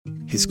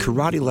his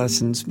karate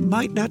lessons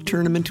might not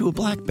turn him into a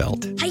black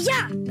belt.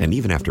 Hi-ya! And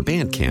even after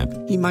band camp,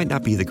 he might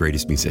not be the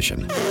greatest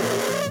musician.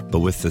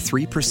 But with the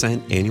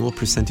 3% annual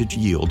percentage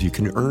yield you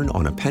can earn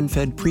on a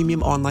PenFed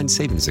premium online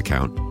savings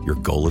account, your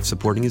goal of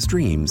supporting his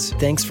dreams...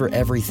 Thanks for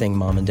everything,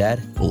 Mom and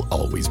Dad. ...will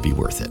always be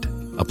worth it.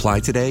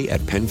 Apply today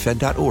at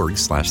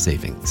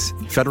PenFed.org/savings.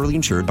 Federally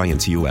insured by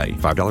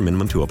NCUA. $5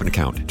 minimum to open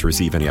account. To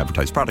receive any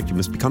advertised product, you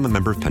must become a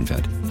member of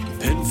PenFed.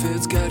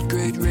 PenFed's got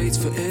great rates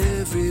for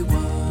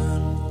everyone.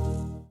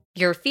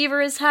 Your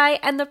fever is high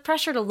and the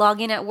pressure to log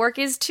in at work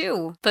is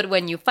too. But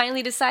when you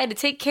finally decide to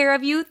take care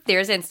of you,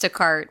 there's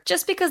Instacart.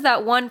 Just because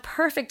that one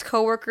perfect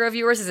coworker of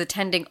yours is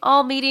attending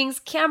all meetings,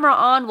 camera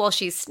on while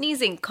she's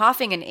sneezing,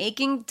 coughing, and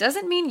aching,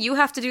 doesn't mean you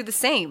have to do the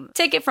same.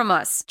 Take it from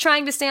us.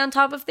 Trying to stay on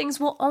top of things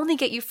will only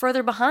get you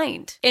further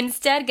behind.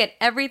 Instead, get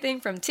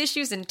everything from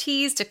tissues and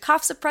teas to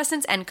cough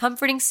suppressants and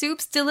comforting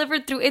soups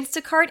delivered through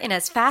Instacart in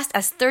as fast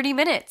as 30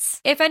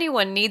 minutes. If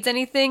anyone needs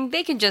anything,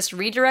 they can just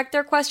redirect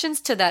their questions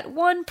to that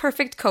one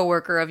perfect coworker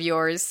of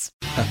yours.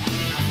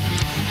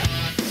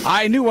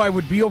 I knew I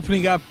would be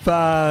opening up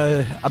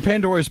a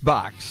Pandora's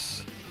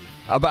box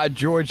about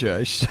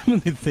Georgia. Some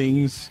of the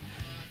things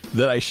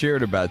that I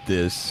shared about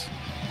this.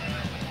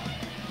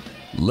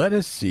 Let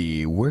us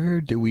see. Where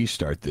do we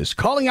start this?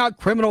 Calling out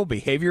criminal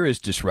behavior is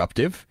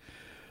disruptive.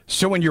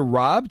 So when you're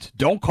robbed,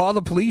 don't call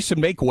the police and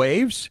make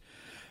waves.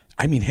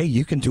 I mean, hey,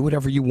 you can do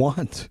whatever you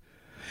want.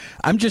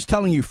 I'm just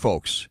telling you,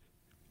 folks.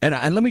 And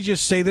let me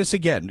just say this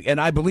again, and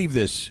I believe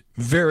this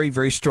very,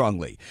 very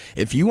strongly.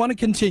 If you want to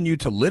continue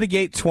to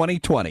litigate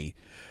 2020,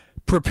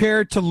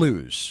 prepare to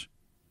lose.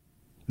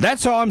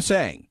 That's all I'm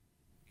saying.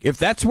 If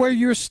that's where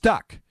you're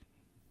stuck,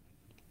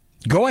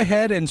 go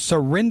ahead and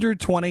surrender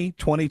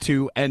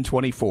 2022 and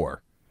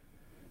 24.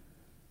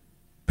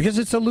 Because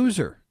it's a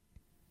loser.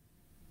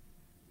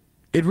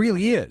 It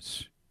really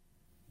is.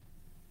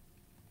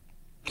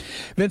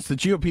 Vince, the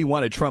GOP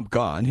wanted Trump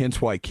gone,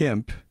 hence why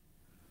Kemp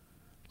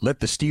let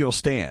the steal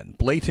stand.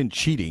 Blatant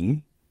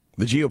cheating,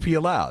 the GOP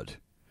allowed.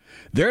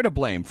 They're to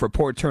blame for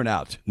poor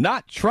turnout,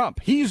 not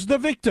Trump. He's the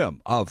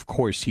victim. Of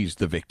course he's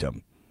the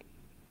victim.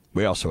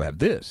 We also have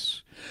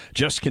this.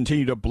 Just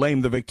continue to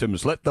blame the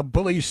victims. Let the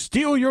bullies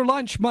steal your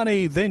lunch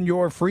money, then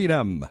your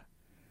freedom.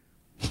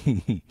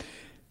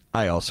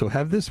 I also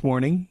have this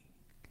warning.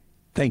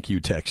 Thank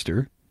you,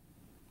 texter.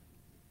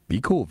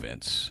 Be cool,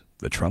 Vince.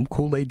 The Trump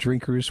Kool-Aid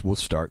drinkers will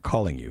start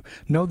calling you.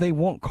 No, they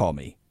won't call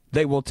me.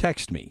 They will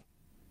text me.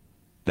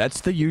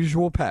 That's the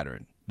usual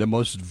pattern, the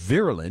most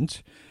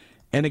virulent.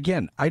 And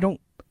again,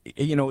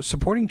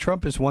 supporting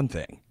Trump is one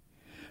thing.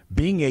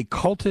 Being a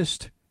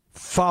cultist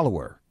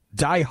follower,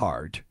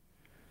 diehard,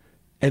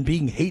 and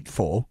being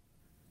hateful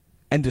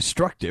and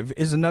destructive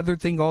is another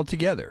thing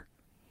altogether.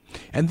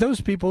 And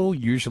those people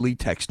usually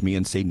text me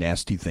and say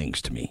nasty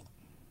things to me.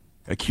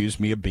 Accuse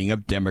me of being a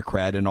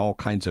Democrat and all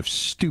kinds of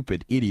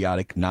stupid,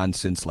 idiotic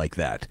nonsense like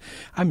that.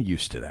 I'm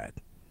used to that.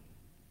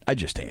 I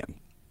just am.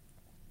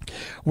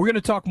 We're going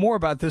to talk more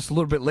about this a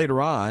little bit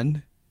later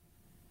on.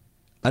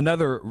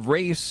 Another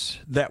race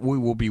that we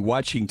will be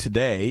watching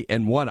today,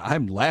 and one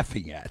I'm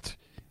laughing at.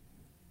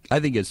 I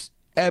think it's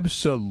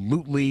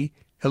absolutely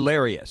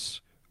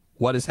hilarious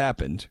what has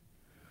happened.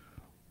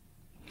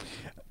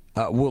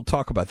 We'll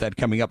talk about that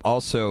coming up.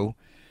 Also,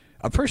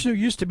 a person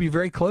who used to be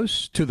very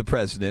close to the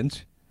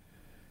president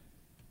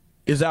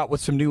is out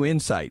with some new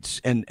insights.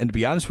 And to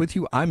be honest with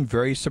you, I'm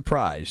very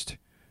surprised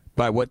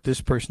by what this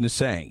person is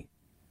saying.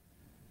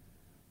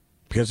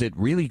 Because it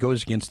really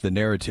goes against the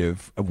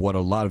narrative of what a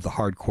lot of the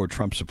hardcore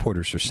Trump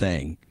supporters are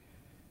saying.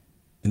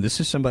 And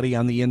this is somebody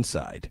on the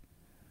inside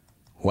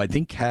who I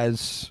think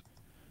has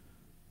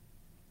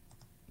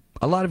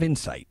a lot of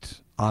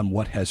insight on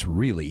what has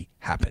really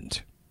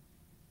happened.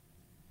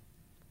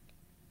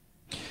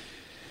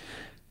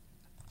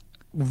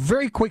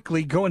 Very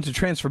quickly, go into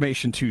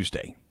Transformation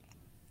Tuesday.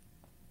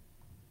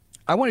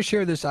 I want to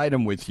share this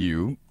item with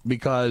you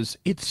because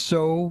it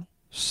so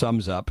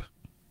sums up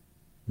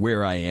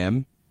where I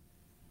am.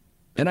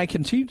 And I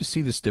continue to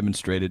see this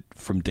demonstrated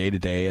from day to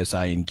day as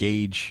I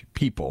engage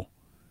people.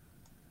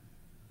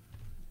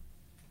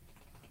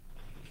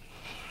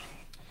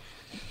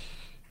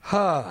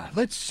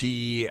 Let's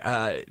see.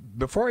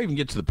 Before I even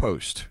get to the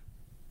post,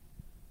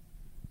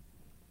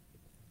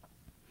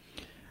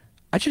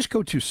 I just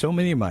go to so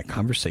many of my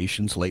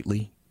conversations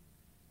lately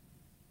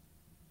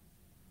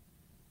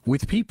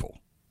with people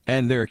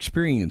and their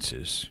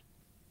experiences.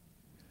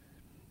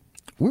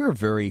 We're a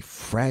very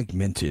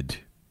fragmented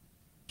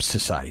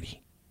society.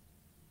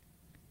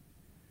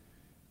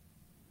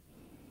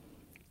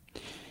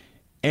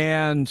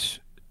 And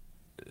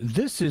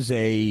this is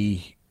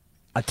a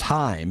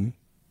time,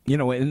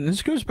 and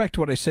this goes back to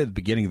what I said at the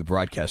beginning of the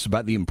broadcast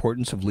about the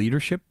importance of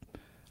leadership,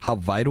 how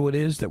vital it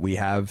is that we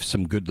have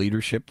some good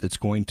leadership that's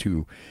going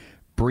to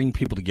bring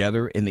people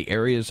together in the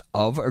areas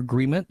of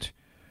agreement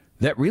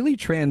that really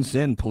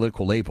transcend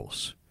political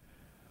labels.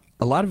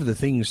 A lot of the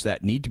things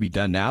that need to be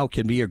done now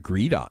can be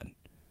agreed on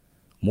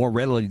more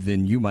readily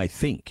than you might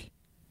think.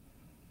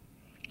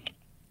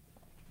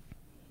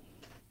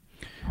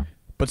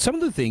 But some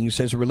of the things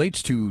as it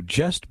relates to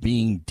just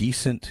being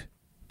decent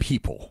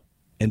people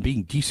and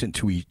being decent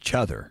to each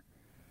other,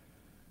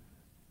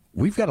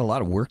 we've got a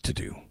lot of work to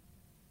do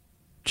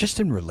just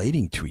in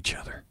relating to each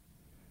other.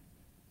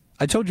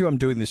 I told you I'm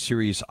doing this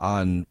series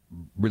on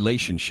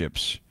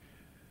relationships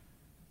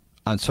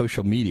on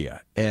social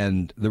media,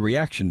 and the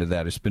reaction to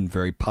that has been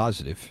very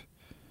positive.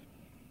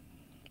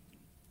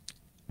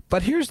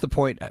 But here's the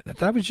point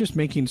that I was just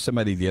making to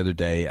somebody the other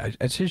day.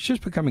 It's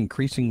just become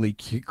increasingly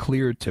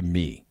clear to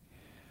me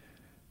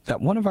that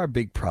one of our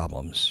big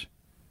problems,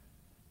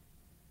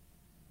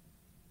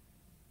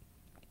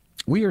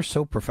 we are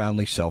so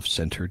profoundly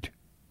self-centered.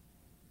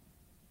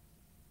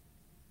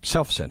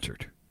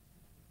 Self-centered.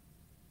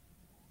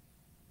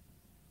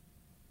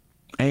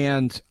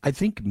 And I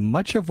think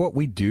much of what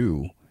we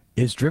do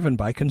is driven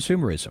by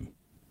consumerism.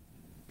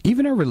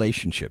 Even our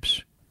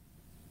relationships,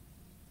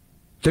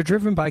 they're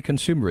driven by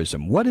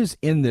consumerism. What is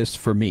in this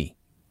for me?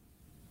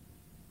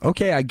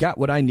 Okay, I got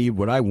what I need,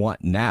 what I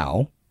want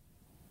now.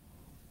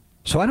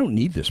 So I don't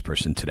need this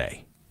person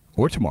today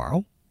or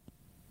tomorrow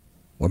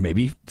or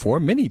maybe for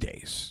many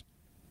days.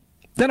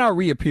 Then I'll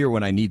reappear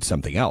when I need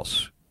something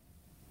else.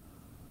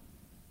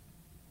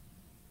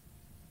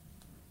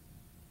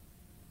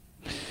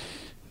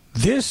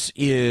 This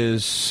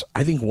is,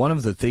 I think, one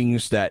of the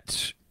things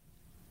that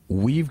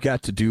we've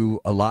got to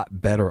do a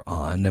lot better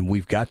on, and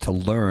we've got to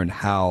learn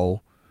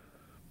how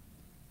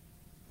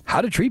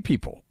to treat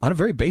people on a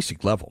very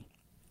basic level.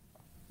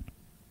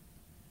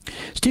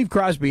 Steve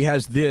Crosby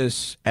has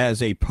this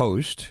as a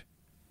post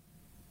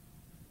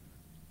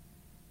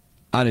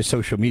on his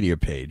social media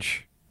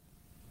page.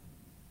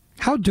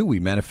 How do we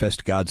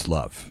manifest God's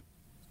love?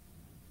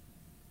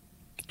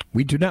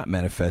 We do not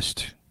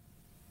manifest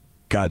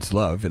God's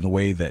love in the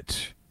way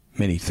that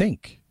many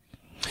think.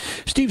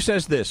 Steve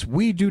says this: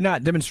 we do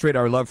not demonstrate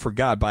our love for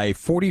God by a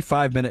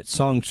 45-minute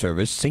song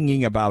service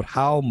singing about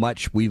how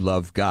much we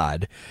love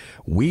God.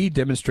 We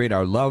demonstrate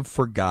our love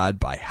for God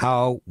by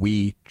how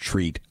we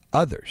treat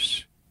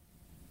others.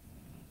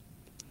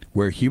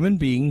 Where human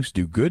beings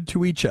do good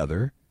to each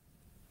other,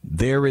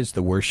 there is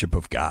the worship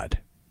of God.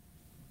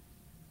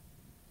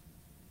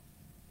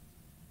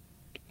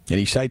 And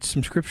he cites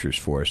some scriptures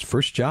for us.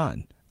 1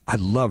 John. I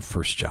love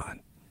 1 John.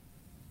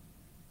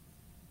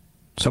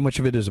 So much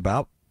of it is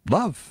about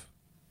love.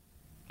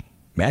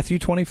 Matthew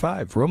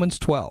 25, Romans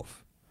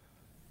 12.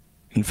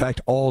 In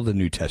fact, all the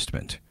New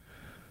Testament.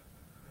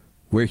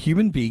 Where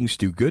human beings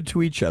do good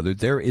to each other,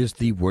 there is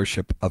the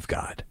worship of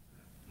God.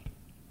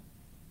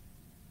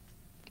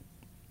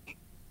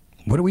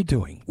 What are we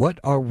doing? What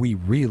are we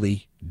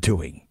really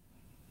doing?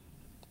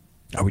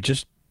 Are we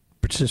just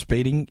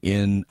participating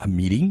in a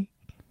meeting,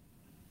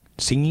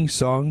 singing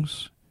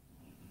songs,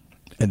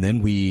 and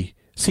then we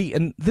see,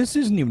 and this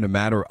isn't even a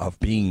matter of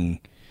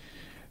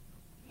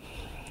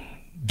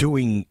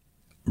doing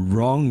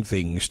wrong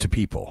things to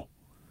people.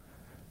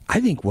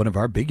 I think one of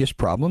our biggest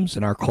problems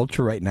in our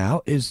culture right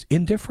now is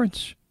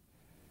indifference.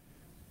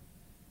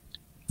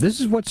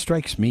 This is what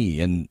strikes me,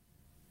 and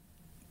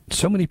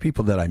so many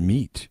people that I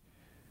meet,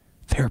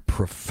 they're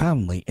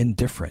profoundly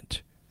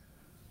indifferent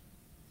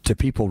to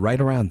people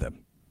right around them.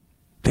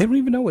 They don't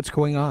even know what's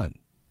going on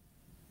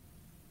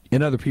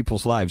in other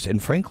people's lives,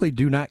 and frankly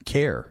do not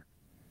care.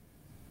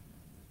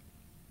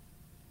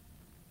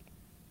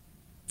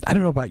 I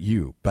don't know about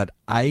you, but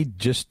I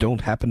just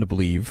don't happen to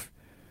believe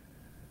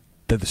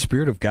that the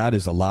Spirit of God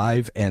is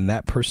alive and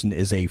that person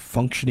is a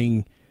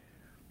functioning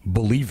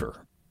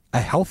believer,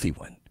 a healthy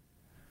one.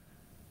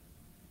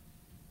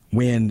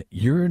 When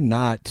you're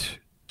not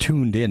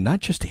tuned in,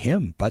 not just to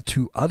him, but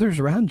to others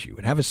around you,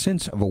 and have a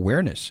sense of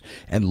awareness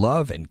and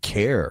love and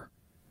care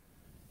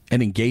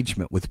and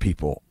engagement with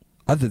people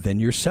other than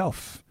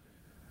yourself.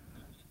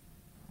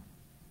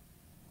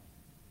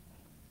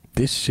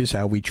 This is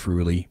how we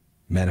truly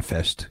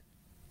manifest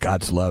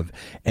God's love.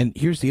 And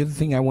here's the other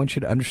thing I want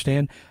you to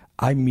understand.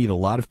 I meet a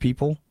lot of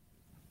people,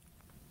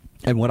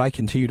 and what I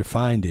continue to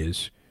find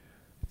is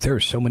there are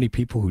so many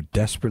people who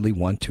desperately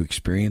want to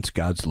experience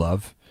God's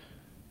love.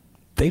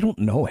 They don't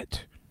know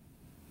it.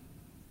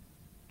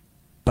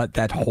 But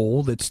that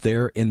hole that's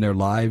there in their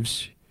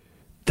lives,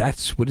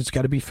 that's what it's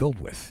got to be filled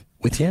with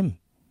him.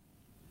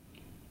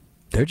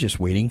 They're just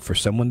waiting for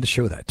someone to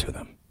show that to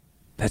them.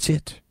 That's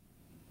it.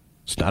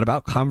 It's not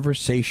about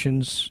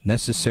conversations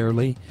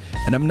necessarily.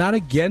 And I'm not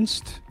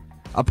against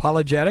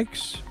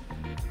apologetics.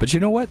 But you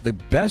know what? The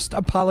best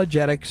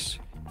apologetics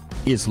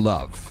is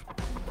love.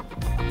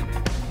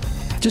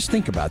 Just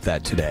think about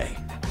that today.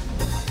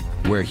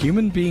 Where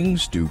human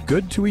beings do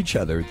good to each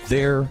other,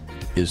 there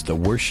is the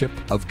worship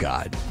of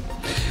God.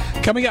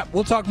 Coming up,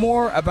 we'll talk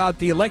more about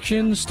the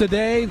elections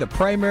today, the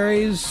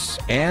primaries,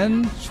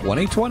 and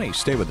 2020.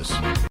 Stay with us.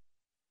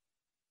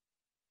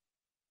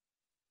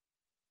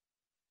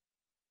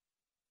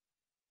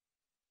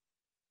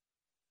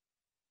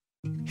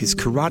 His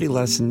karate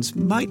lessons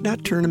might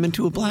not turn him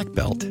into a black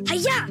belt.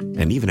 Hi-ya!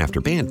 And even after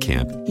band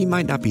camp, he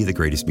might not be the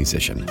greatest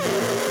musician.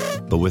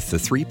 But with the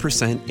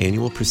 3%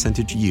 annual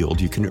percentage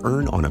yield you can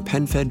earn on a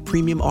PenFed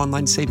premium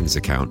online savings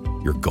account,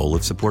 your goal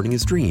of supporting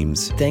his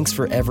dreams Thanks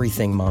for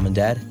everything, Mom and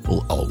Dad.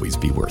 will always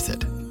be worth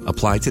it.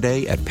 Apply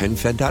today at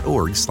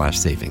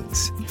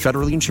PenFed.org/savings.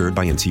 Federally insured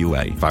by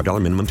NCUA.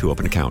 $5 minimum to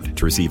open account.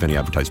 To receive any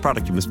advertised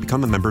product, you must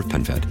become a member of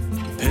PenFed.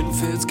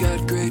 PenFed's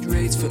got great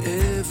rates for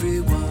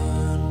everyone.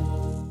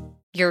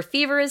 Your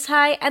fever is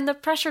high and the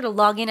pressure to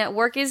log in at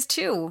work is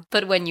too.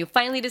 But when you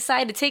finally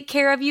decide to take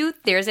care of you,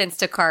 there's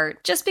Instacart.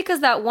 Just because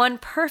that one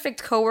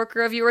perfect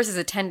coworker of yours is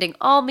attending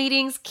all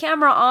meetings,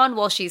 camera on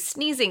while she's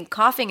sneezing,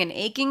 coughing, and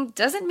aching,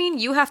 doesn't mean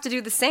you have to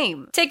do the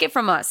same. Take it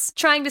from us.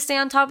 Trying to stay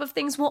on top of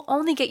things will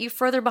only get you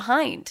further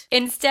behind.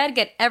 Instead,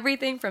 get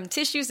everything from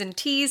tissues and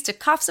teas to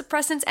cough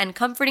suppressants and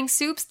comforting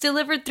soups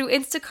delivered through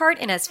Instacart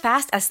in as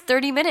fast as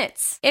 30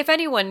 minutes. If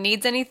anyone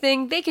needs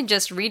anything, they can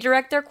just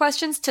redirect their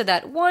questions to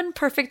that one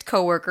perfect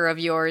coworker of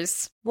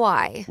yours.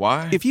 Why?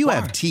 Why? If you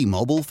have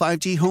T-Mobile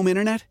 5G home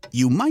internet,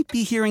 you might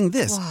be hearing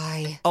this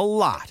Why? a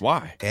lot.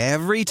 Why?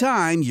 Every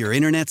time your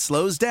internet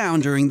slows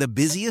down during the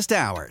busiest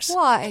hours.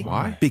 Why?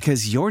 Why?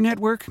 Because your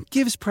network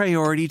gives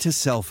priority to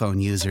cell phone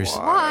users.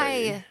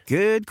 Why?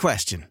 Good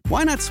question.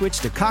 Why not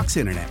switch to Cox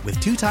Internet with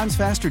 2 times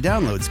faster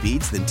download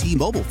speeds than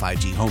T-Mobile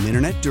 5G home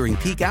internet during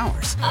peak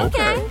hours?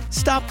 Okay.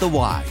 Stop the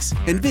whys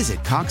and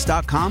visit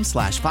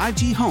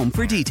cox.com/5G home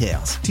for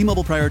details.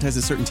 T-Mobile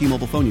prioritizes certain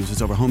T-Mobile phone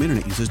users over home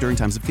internet users during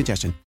times of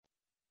congestion.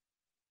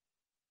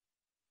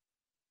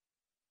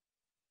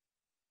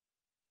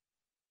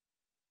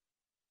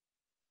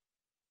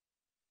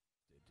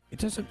 It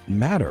doesn't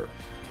matter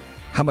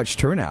how much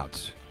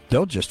turnout.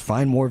 They'll just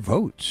find more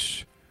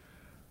votes,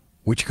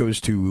 which goes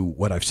to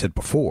what I've said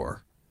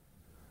before,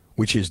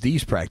 which is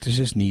these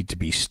practices need to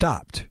be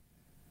stopped.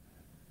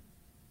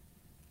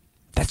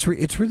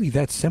 It's really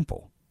that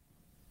simple.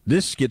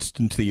 This gets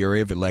into the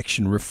area of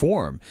election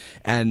reform,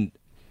 and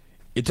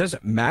it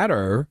doesn't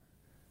matter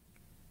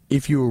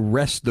if you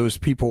arrest those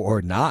people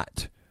or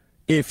not.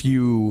 If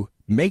you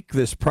make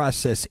this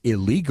process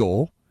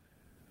illegal,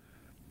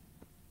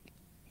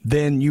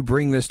 then you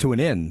bring this to an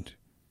end.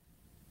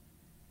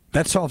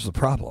 That solves the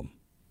problem.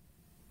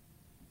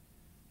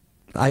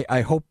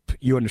 I hope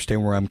you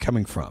understand where I'm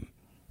coming from.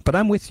 But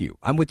I'm with you.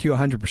 I'm with you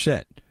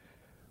 100%.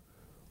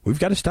 We've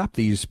got to stop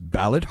these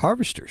ballot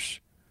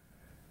harvesters.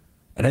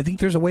 And I think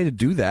there's a way to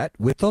do that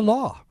with the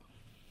law.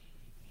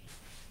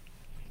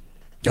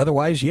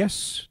 Otherwise,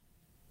 yes,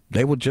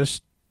 they will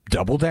just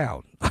double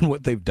down on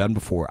what they've done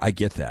before. I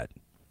get that.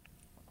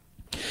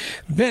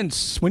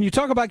 Vince, when you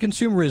talk about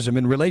consumerism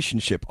and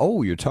relationship,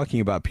 you're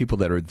talking about people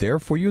that are there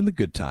for you in the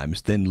good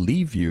times, then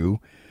leave you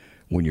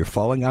when you're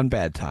falling on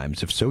bad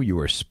times. If so, you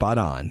are spot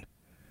on.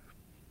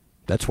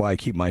 That's why I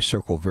keep my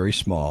circle very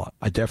small.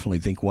 I definitely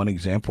think one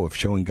example of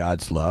showing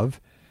God's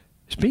love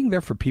is being there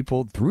for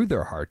people through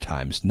their hard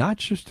times, not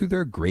just through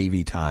their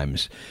gravy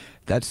times.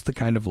 That's the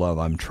kind of love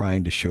I'm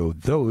trying to show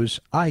those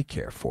I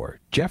care for.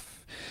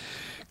 Jeff,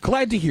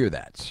 glad to hear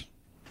that.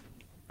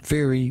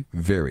 Very,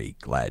 very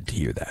glad to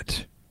hear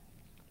that.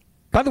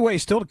 By the way,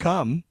 still to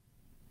come,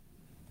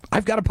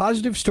 I've got a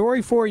positive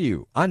story for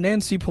you on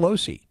Nancy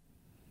Pelosi.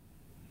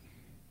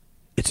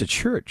 It's a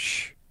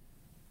church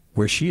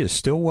where she is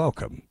still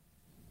welcome,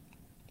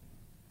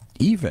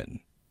 even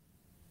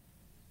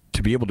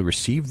to be able to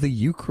receive the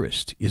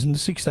Eucharist. Isn't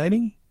this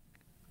exciting?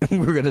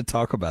 We're going to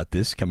talk about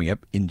this coming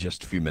up in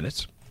just a few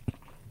minutes.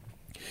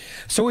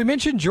 So we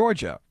mentioned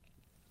Georgia.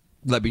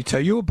 Let me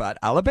tell you about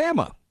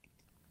Alabama.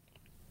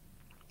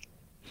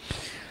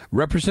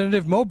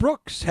 Representative Mo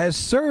Brooks has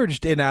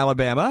surged in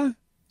Alabama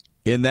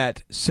in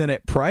that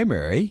Senate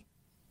primary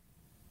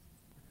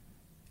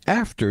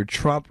after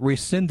Trump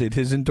rescinded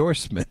his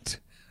endorsement.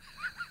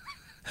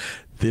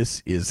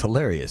 This is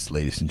hilarious,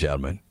 ladies and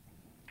gentlemen.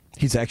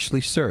 He's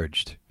actually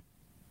surged.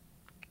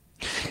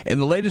 In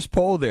the latest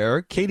poll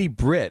there, Katie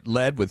Britt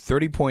led with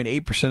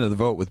 30.8% of the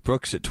vote, with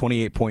Brooks at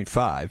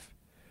 28.5%.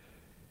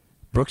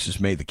 Brooks has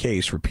made the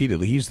case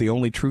repeatedly he's the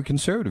only true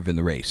conservative in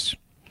the race.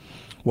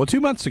 Well, 2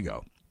 months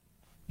ago,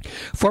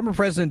 former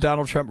President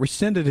Donald Trump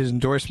rescinded his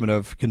endorsement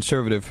of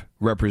conservative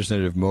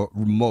Representative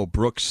Mo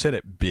Brooks'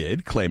 Senate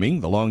bid,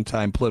 claiming the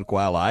longtime political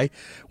ally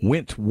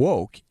went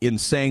woke in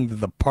saying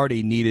that the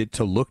party needed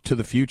to look to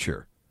the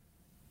future.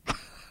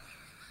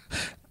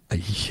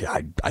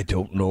 I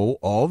don't know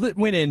all that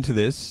went into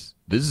this.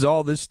 This is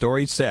all this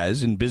story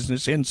says in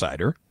Business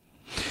Insider.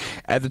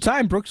 At the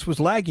time, Brooks was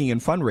lagging in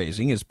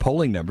fundraising. His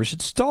polling numbers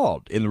had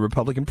stalled in the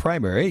Republican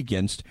primary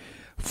against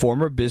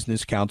former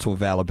Business Council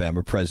of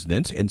Alabama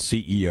President and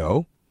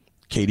CEO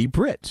Katie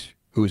Britt,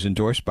 who was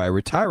endorsed by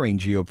retiring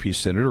GOP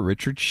Senator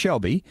Richard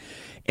Shelby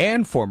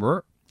and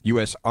former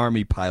U.S.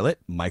 Army pilot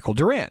Michael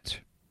Durant.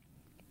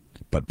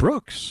 But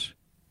Brooks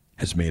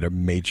has made a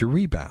major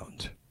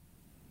rebound,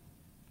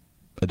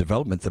 a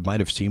development that might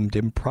have seemed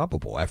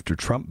improbable after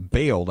Trump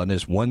bailed on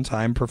his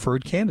one-time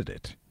preferred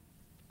candidate.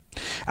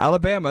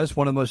 Alabama is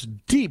one of the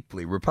most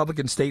deeply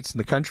Republican states in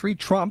the country.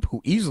 Trump, who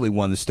easily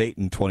won the state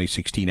in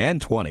 2016 and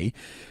 20,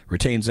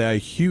 retains a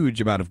huge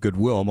amount of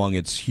goodwill among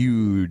its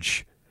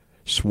huge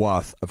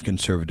swath of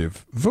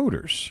conservative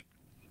voters.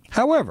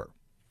 However,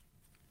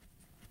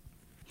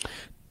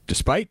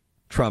 despite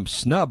Trump's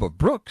snub of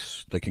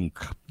Brooks,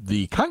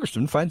 the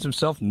congressman finds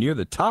himself near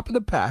the top of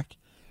the pack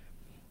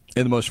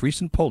in the most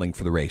recent polling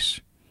for the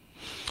race.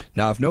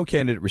 Now, if no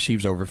candidate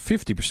receives over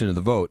 50% of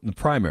the vote in the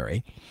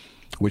primary,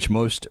 which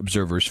most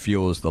observers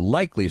feel is the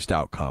likeliest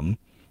outcome,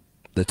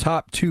 the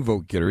top two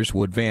vote getters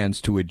will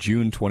advance to a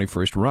June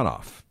 21st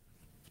runoff.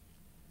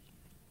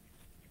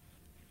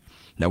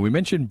 Now, we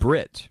mentioned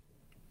Britt.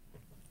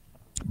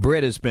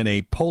 Britt has been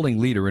a polling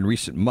leader in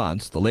recent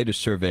months. The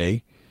latest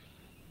survey,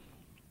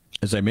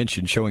 as I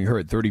mentioned, showing her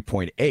at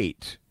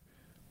 30.8.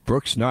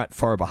 Brooks not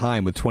far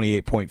behind with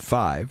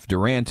 28.5.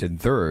 Durant in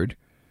third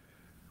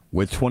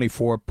with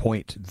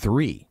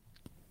 24.3.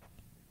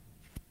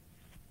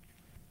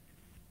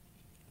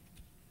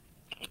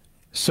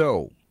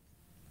 So,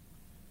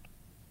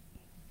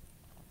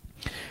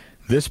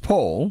 this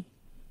poll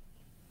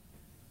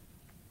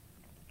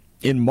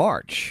in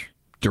March,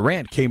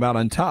 Durant came out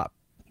on top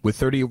with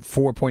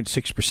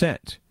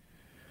 34.6%.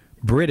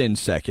 Britt in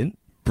second.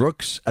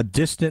 Brooks a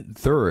distant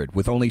third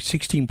with only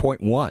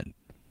 16.1.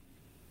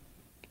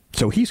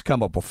 So he's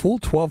come up a full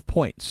 12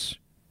 points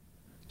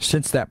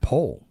since that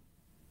poll.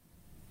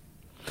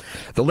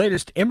 The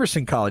latest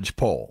Emerson College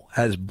poll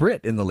has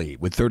Britt in the lead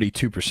with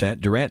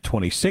 32%, Durant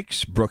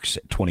 26%, Brooks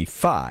at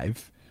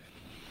 25%,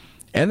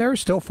 and there are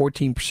still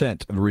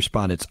 14% of the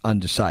respondents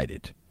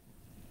undecided.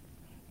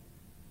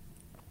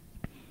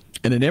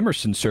 In an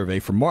Emerson survey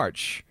from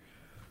March,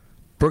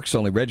 Brooks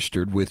only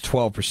registered with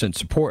 12%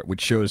 support,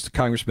 which shows the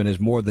congressman has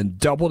more than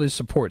doubled his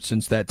support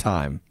since that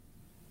time.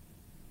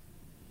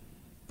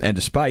 And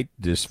despite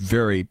this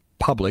very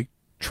public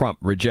Trump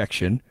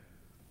rejection,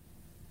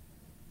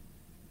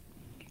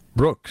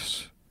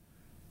 Brooks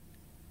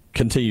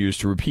continues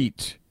to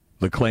repeat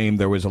the claim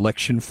there was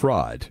election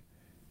fraud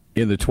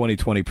in the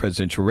 2020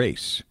 presidential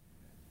race.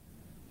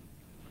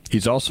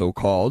 He's also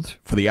called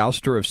for the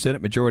ouster of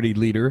Senate Majority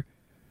Leader,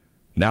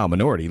 now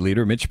Minority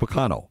Leader, Mitch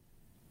McConnell.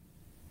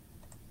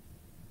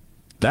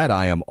 That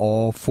I am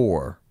all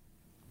for.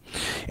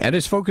 And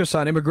his focus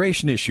on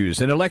immigration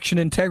issues and election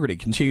integrity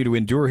continue to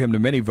endure him to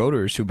many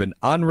voters who've been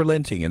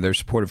unrelenting in their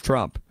support of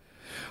Trump.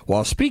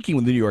 While speaking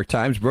with the New York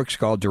Times, Brooks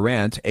called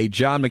Durant a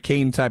John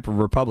McCain type of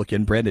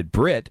Republican, branded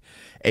Britt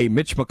a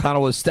Mitch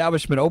McConnell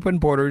establishment, open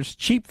borders,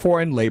 cheap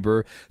foreign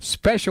labor,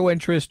 special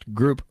interest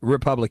group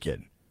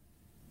Republican.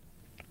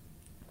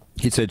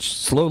 He said,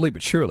 slowly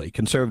but surely,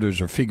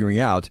 conservatives are figuring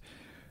out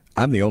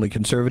I'm the only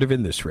conservative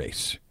in this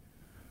race.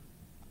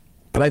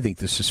 But I think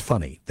this is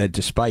funny, that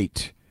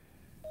despite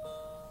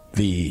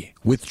the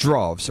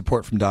withdrawal of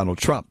support from Donald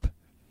Trump,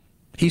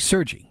 he's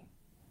surging.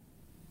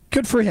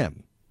 Good for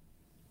him.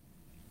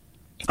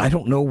 I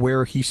don't know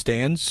where he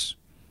stands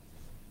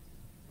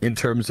in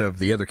terms of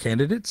the other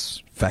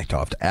candidates. In fact, I'll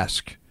have to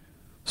ask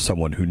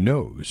someone who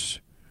knows.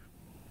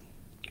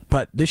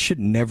 But this should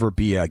never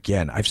be,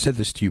 again, I've said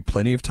this to you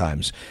plenty of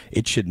times,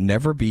 it should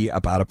never be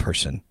about a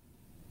person.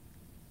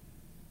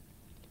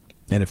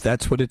 And if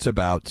that's what it's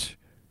about,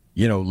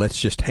 you know, let's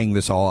just hang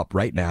this all up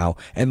right now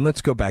and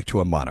let's go back to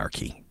a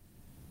monarchy.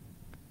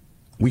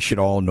 We should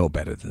all know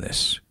better than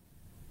this.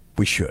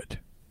 We should.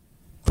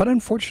 But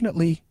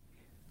unfortunately,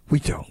 we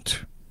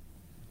don't.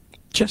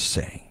 Just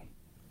saying.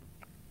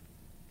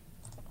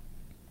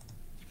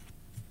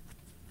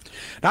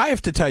 Now, I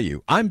have to tell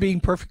you, I'm being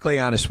perfectly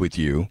honest with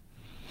you.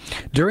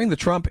 During the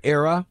Trump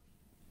era,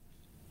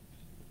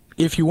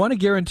 if you want to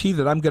guarantee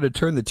that I'm going to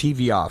turn the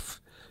TV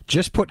off,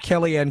 just put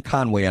Kellyanne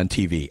Conway on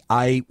TV.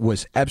 I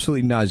was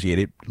absolutely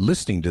nauseated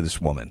listening to this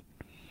woman.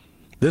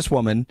 This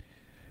woman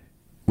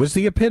was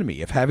the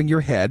epitome of having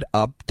your head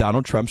up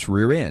Donald Trump's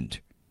rear end.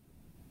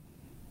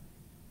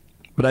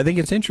 But I think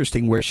it's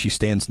interesting where she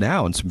stands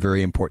now on some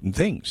very important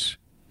things.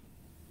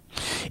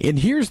 And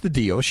here's the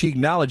deal. She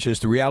acknowledges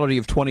the reality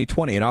of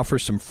 2020 and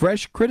offers some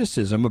fresh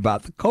criticism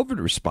about the COVID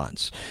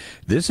response.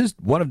 This is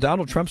one of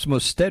Donald Trump's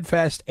most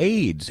steadfast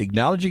aides,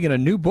 acknowledging in a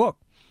new book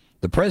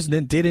the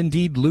president did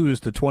indeed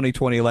lose the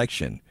 2020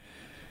 election.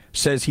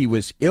 Says he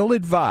was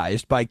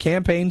ill-advised by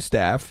campaign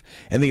staff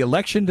and the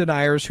election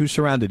deniers who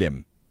surrounded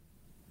him.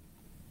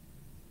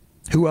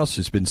 Who else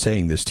has been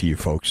saying this to you,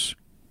 folks?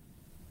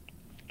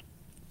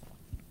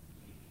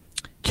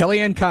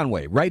 Kellyanne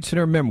Conway writes in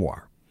her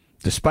memoir,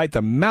 despite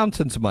the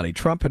mountains of money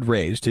Trump had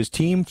raised, his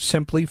team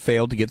simply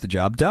failed to get the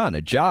job done,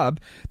 a job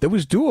that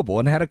was doable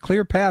and had a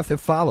clear path if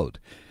followed.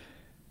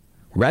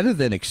 Rather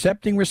than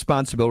accepting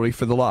responsibility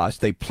for the loss,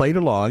 they played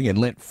along and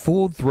lent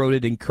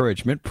full-throated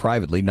encouragement,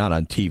 privately, not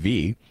on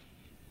TV,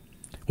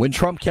 when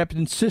Trump kept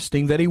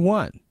insisting that he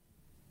won.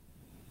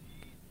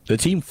 The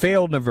team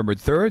failed November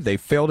 3rd. They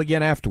failed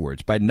again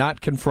afterwards by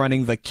not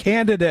confronting the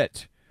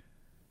candidate.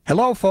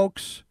 Hello,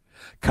 folks.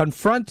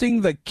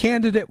 Confronting the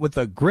candidate with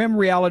the grim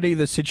reality of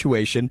the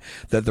situation,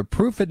 that the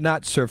proof had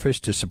not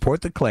surfaced to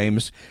support the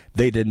claims.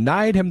 They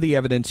denied him the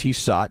evidence he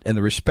sought and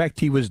the respect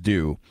he was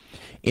due.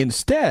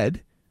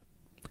 Instead,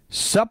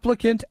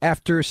 supplicant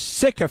after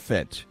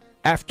sycophant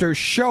after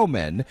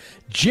showman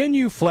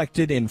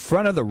genuflected in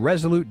front of the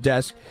Resolute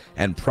desk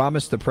and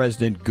promised the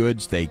president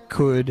goods they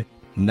could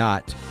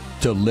not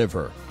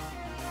deliver.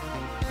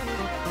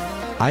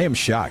 I am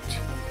shocked.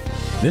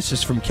 This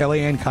is from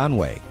Kellyanne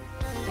Conway.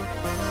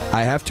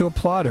 I have to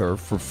applaud her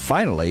for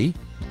finally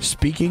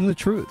speaking the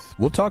truth.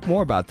 We'll talk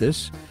more about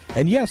this.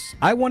 And yes,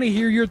 I want to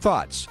hear your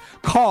thoughts.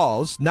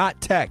 Calls, not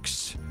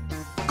texts.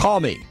 Call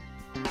me.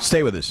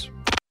 Stay with us.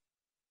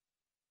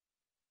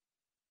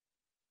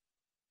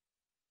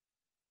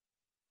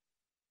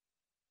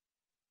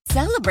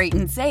 Celebrate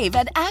and save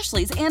at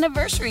Ashley's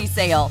Anniversary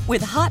Sale.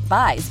 With Hot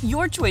Buys,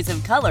 your choice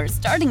of colors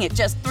starting at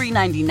just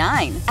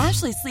 $3.99.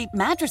 Ashley Sleep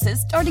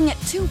mattresses starting at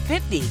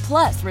 $2.50.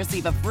 Plus,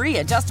 receive a free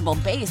adjustable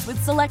base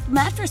with select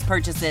mattress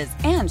purchases.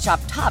 And shop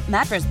top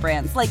mattress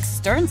brands like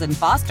Stearns &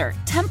 Foster,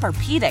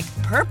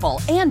 Tempur-Pedic,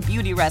 Purple, and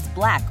Beautyrest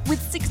Black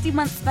with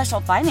 60-month special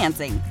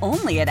financing.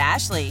 Only at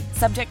Ashley.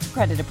 Subject to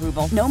credit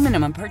approval. No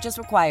minimum purchase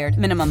required.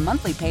 Minimum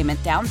monthly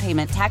payment, down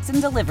payment, tax, and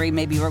delivery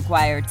may be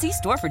required. See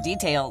store for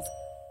details.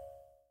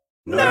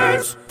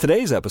 Nerds!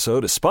 Today's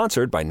episode is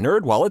sponsored by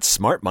NerdWallet's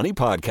Smart Money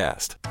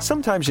Podcast.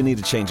 Sometimes you need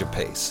a change of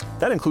pace.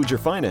 That includes your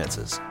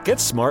finances.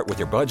 Get smart with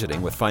your budgeting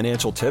with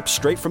financial tips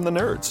straight from the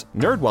nerds.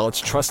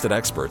 NerdWallet's trusted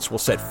experts will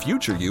set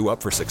future you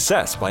up for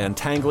success by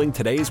untangling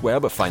today's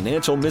web of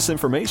financial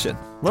misinformation.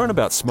 Learn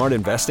about smart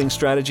investing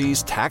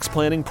strategies, tax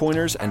planning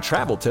pointers, and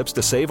travel tips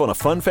to save on a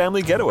fun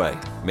family getaway.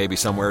 Maybe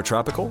somewhere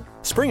tropical?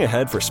 Spring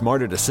ahead for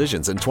smarter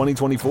decisions in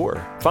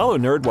 2024. Follow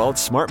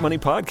NerdWallet's Smart Money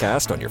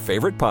Podcast on your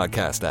favorite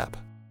podcast app.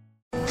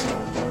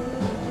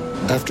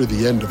 After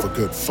the end of a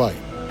good fight,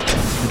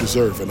 you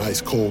deserve an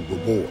ice-cold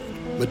reward.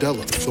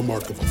 Modelo is the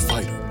mark of a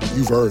fighter.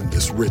 You've earned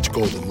this rich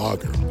golden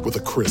lager with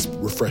a crisp,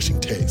 refreshing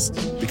taste.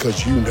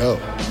 Because you know,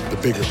 the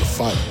bigger the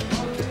fight,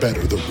 the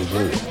better the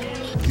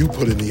reward. You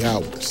put in the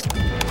hours,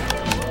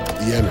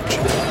 the energy,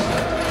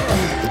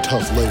 the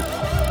tough labor.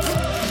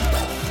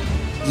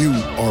 You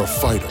are a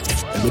fighter,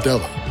 and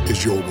Modelo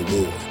is your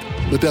reward.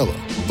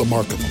 Modelo, the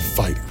mark of a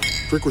fighter.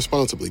 Drink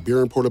responsibly. Beer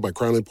imported by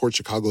Crown Imports,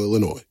 Chicago,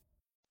 Illinois.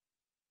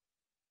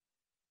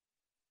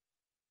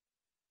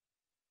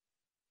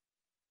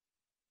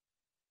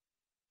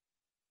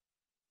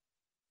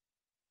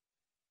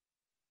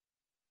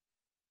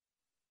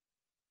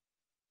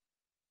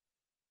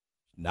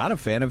 Not a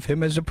fan of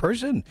him as a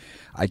person.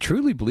 I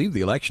truly believe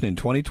the election in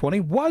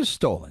 2020 was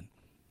stolen,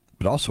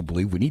 but also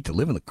believe we need to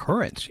live in the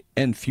current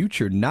and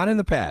future, not in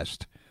the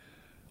past.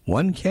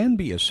 One can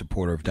be a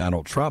supporter of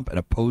Donald Trump and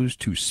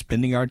opposed to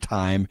spending our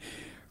time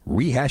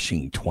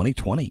rehashing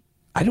 2020.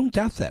 I don't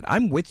doubt that.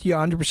 I'm with you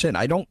 100%.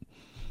 I don't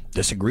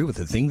disagree with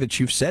the thing that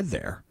you've said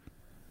there.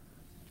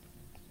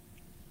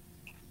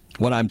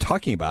 What I'm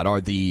talking about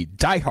are the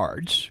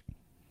diehards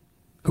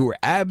who are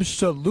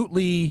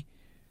absolutely...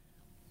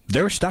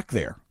 They're stuck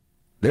there.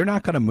 They're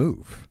not going to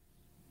move.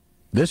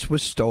 This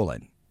was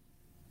stolen.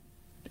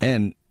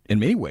 And in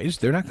many ways,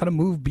 they're not going to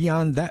move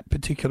beyond that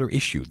particular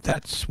issue.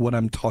 That's what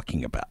I'm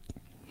talking about.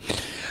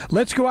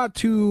 Let's go out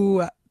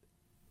to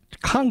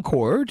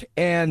Concord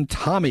and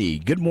Tommy.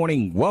 Good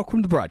morning.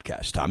 Welcome to the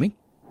broadcast, Tommy.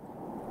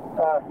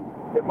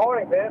 Good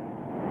morning,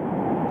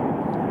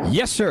 Ben.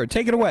 Yes, sir.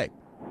 Take it away.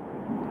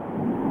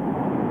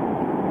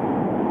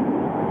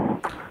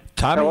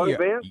 Tommy, hello,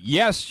 Ben?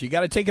 Yes, you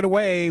got to take it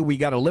away. We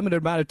got a limited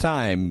amount of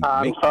time.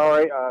 I'm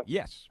sorry.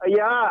 Yes.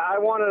 Yeah, I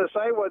wanted to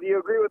say whether you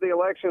agree with the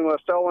election was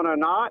stolen or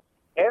not,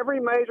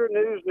 every major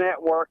news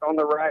network on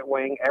the right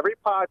wing, every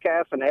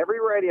podcast, and every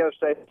radio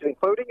station,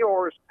 including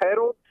yours,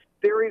 peddled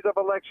theories of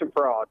election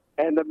fraud.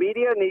 And the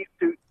media needs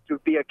to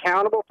be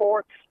accountable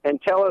for it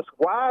and tell us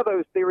why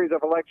those theories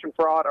of election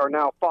fraud are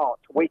now false.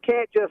 We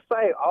can't just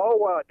say, oh,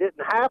 well, it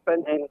didn't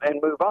happen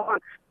and move on.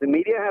 The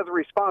media has a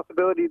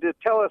responsibility to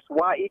tell us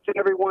why each and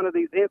every one of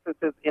these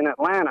instances in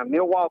Atlanta,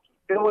 Milwaukee,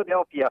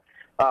 Philadelphia,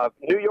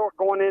 New York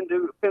going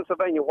into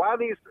Pennsylvania, why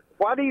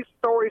these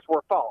stories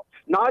were false.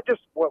 Not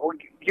just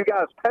you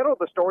guys peddled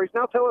the stories.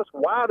 Now tell us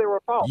why they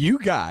were false. You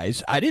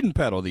guys, I didn't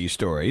peddle these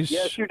stories.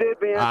 Yes, you did,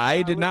 Ben.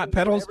 I did not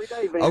peddle.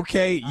 Day, Ben.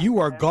 Okay, you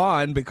are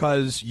gone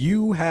because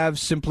you have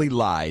simply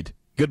lied.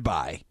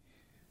 Goodbye.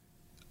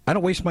 I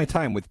don't waste my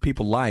time with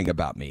people lying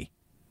about me.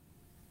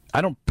 I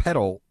don't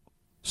peddle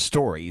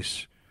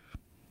stories.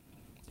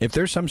 If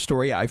there's some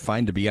story I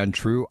find to be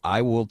untrue,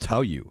 I will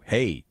tell you,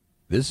 hey,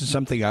 this is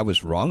something I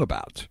was wrong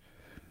about.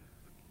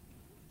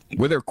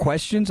 Were there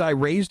questions I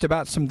raised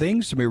about some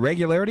things, some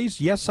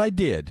irregularities? Yes, I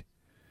did.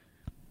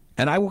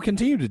 And I will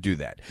continue to do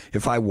that.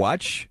 If I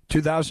watch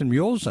 2,000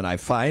 Mules and I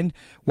find,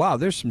 wow,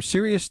 there's some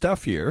serious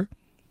stuff here,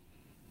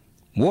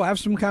 we'll have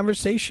some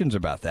conversations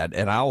about that.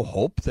 And I'll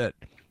hope that,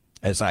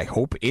 as I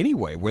hope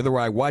anyway, whether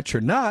I watch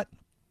or not,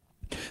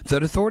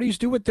 that authorities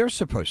do what they're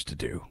supposed to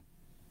do.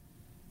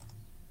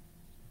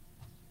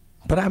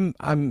 But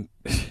I'm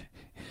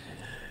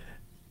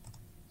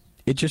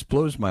it just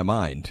blows my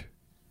mind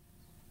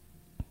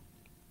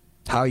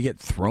how I get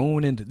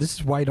thrown into. This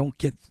is why I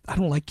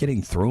don't like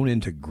getting thrown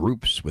into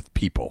groups with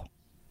people.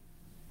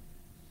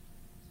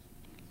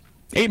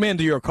 Amen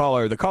to your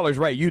caller. The caller's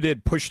right. You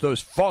did push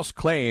those false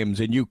claims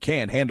and you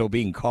can't handle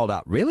being called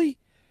out. Really?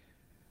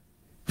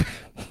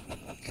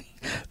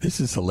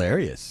 This is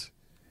hilarious.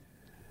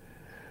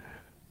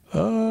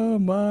 Oh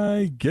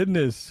my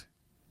goodness.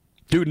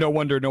 Dude, no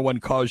wonder no one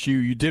calls you.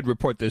 You did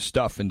report this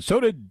stuff, and so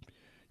did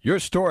your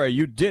story.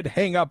 You did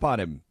hang up on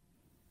him.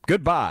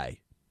 Goodbye.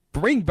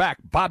 Bring back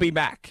Bobby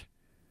Mack.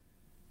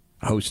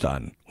 Host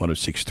on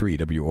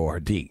 106.3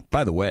 WORD.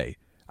 By the way,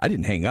 I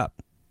didn't hang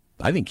up.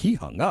 I think he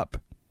hung up.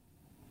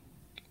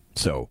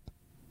 So,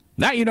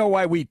 now you know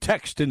why we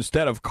text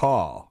instead of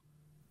call.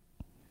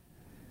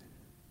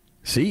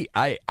 See,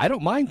 I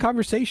don't mind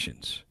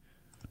conversations.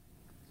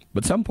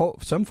 But some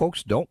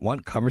folks don't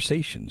want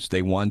conversations.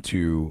 They want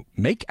to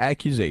make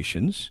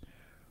accusations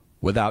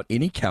without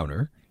any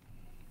counter.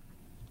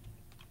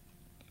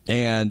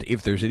 And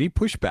if there's any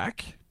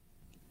pushback,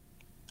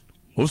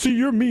 well, see,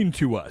 you're mean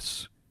to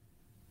us.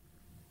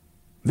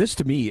 This,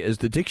 to me, is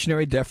the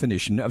dictionary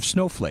definition of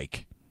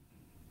snowflake.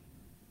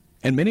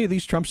 And many of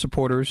these Trump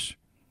supporters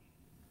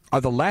are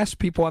the last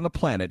people on the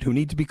planet who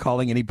need to be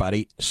calling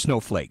anybody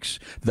snowflakes.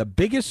 The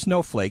biggest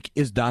snowflake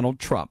is Donald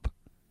Trump.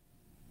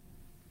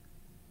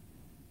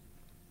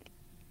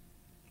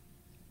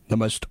 The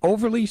most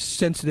overly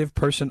sensitive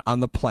person on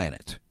the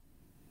planet.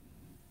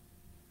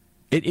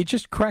 It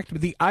just cracked me.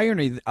 The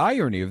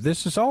irony of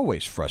this has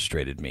always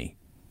frustrated me.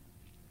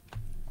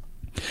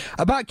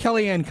 About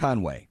Kellyanne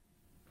Conway.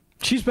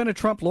 She's been a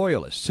Trump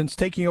loyalist since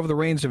taking over the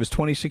reins of his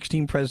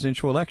 2016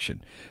 presidential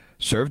election.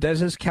 Served as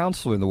his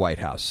counselor in the White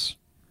House.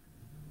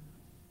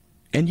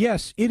 And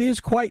yes, it is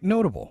quite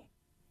notable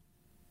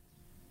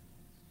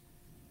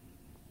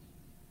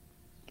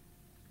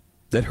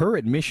that her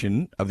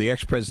admission of the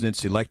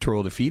ex-president's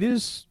electoral defeat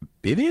is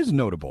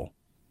notable.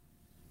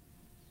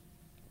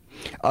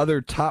 Other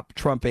top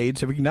Trump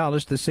aides have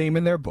acknowledged the same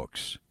in their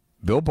books.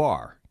 Bill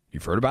Barr,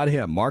 you've heard about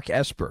him. Mark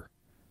Esper.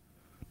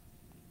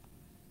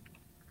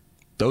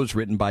 Those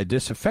written by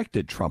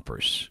disaffected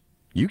Trumpers.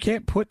 You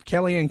can't put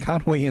Kellyanne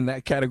Conway in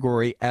that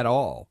category at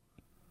all.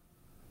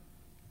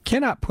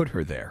 Cannot put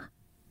her there.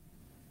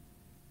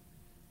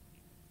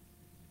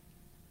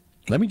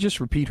 Let me just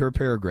repeat her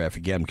paragraph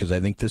again because I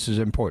think this is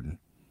important.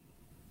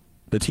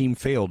 The team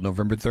failed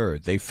November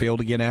 3rd. They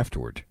failed again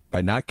afterward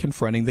by not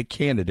confronting the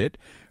candidate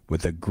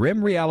with the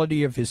grim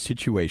reality of his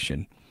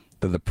situation,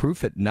 that the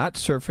proof had not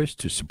surfaced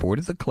to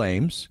support the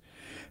claims.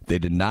 They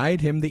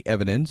denied him the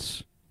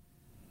evidence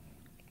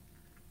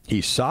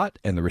he sought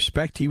and the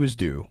respect he was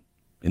due.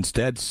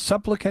 Instead,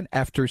 supplicant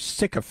after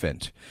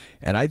sycophant,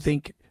 and I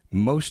think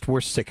most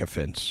were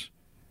sycophants,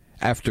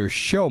 after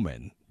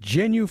showman,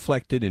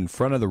 genuflected in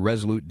front of the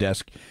Resolute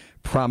desk,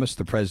 promised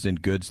the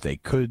president goods they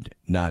could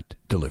not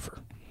deliver.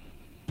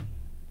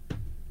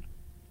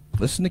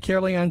 Listen to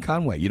Kellyanne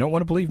Conway. You don't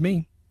want to believe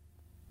me?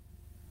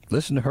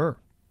 Listen to her.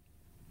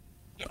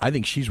 I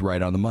think she's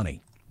right on the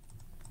money.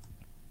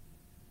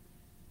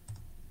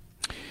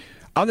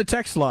 On the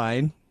text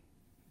line,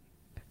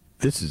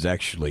 this is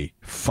actually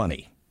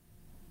funny.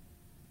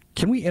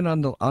 Can we end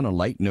on a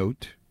light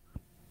note?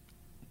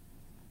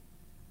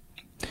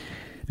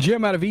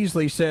 Jim out of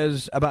Easley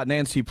says about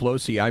Nancy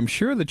Pelosi, I'm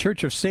sure the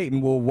Church of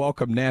Satan will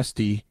welcome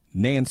nasty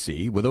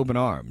Nancy with open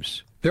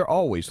arms. They're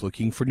always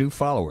looking for new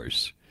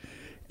followers.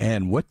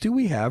 And what do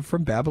we have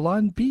from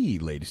Babylon B,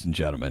 ladies and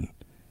gentlemen?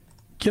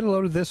 Get a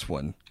load of this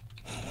one.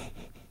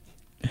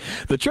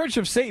 The Church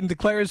of Satan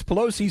declares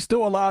Pelosi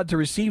still allowed to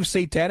receive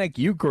satanic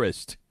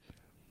Eucharist.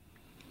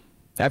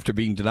 After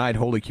being denied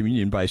Holy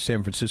Communion by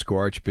San Francisco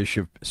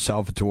Archbishop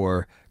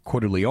Salvatore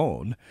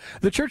Cordileone,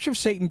 the Church of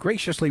Satan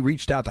graciously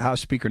reached out to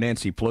House Speaker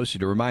Nancy Pelosi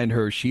to remind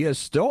her she is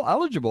still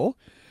eligible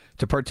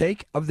to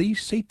partake of the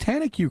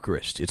satanic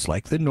Eucharist. It's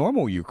like the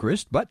normal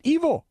Eucharist, but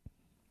evil.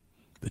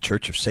 The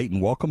Church of Satan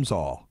welcomes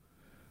all.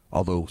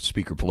 Although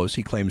Speaker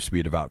Pelosi claims to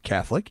be a devout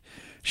Catholic,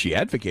 she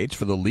advocates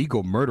for the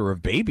legal murder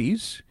of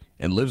babies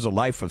and lives a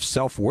life of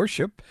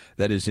self-worship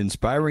that is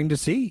inspiring to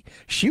see.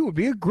 She would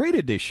be a great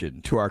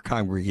addition to our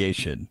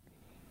congregation.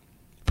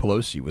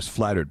 Pelosi was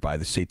flattered by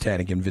the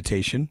satanic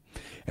invitation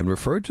and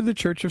referred to the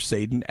Church of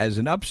Satan as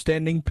an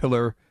upstanding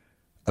pillar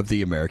of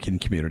the American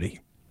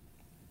community.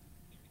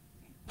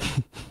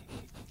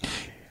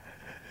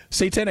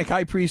 Satanic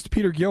High Priest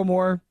Peter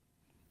Gilmore,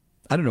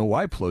 I don't know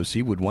why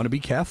Pelosi would want to be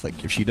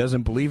Catholic if she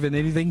doesn't believe in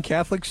anything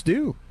Catholics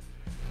do.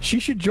 She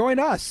should join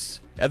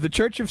us at the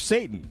Church of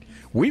Satan.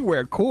 We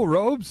wear cool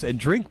robes and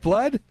drink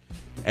blood,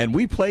 and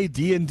we play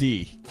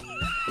D&D.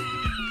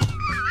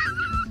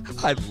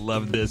 I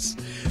love this.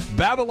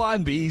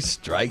 Babylon B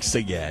strikes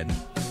again.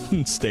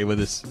 Stay with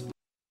us.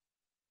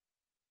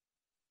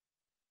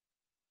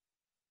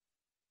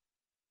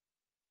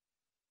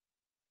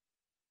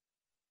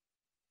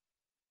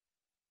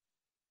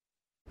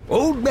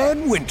 Old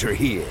Man Winter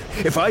here.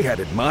 If I had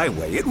it my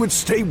way, it would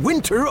stay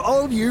winter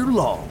all year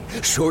long.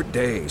 Short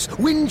days,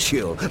 wind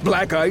chill,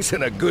 black ice,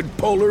 and a good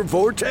polar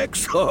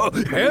vortex. Oh,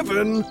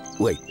 heaven!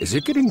 Wait, is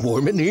it getting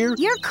warm in here?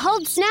 Your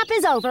cold snap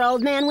is over,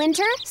 Old Man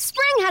Winter.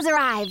 Spring has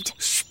arrived.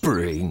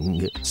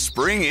 Spring.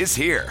 Spring is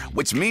here,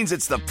 which means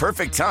it's the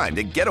perfect time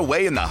to get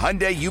away in the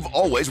Hyundai you've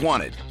always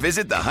wanted.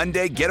 Visit the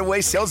Hyundai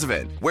Getaway Sales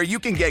Event, where you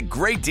can get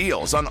great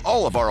deals on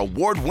all of our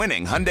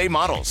award-winning Hyundai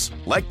models,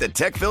 like the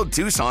tech-filled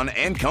Tucson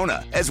and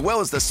Kona, as well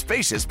as the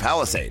spacious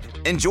Palisade.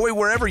 Enjoy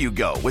wherever you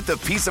go with the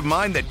peace of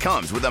mind that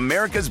comes with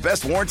America's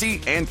best warranty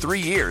and 3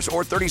 years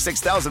or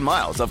 36,000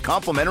 miles of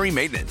complimentary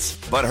maintenance.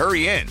 But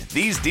hurry in,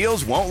 these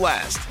deals won't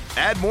last.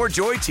 Add more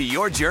joy to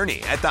your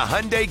journey at the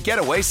Hyundai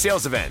Getaway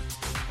Sales Event.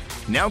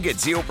 Now get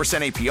 0%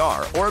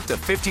 APR or up to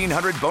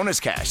 $1,500 bonus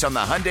cash on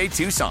the Hyundai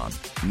Tucson.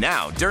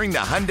 Now, during the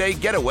Hyundai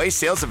Getaway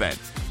Sales Event.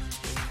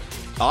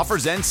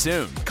 Offers end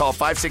soon. Call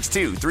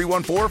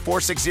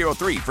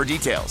 562-314-4603 for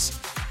details.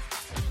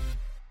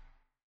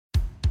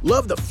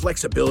 Love the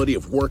flexibility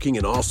of working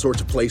in all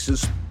sorts of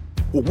places?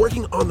 Well,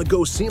 working on the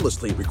go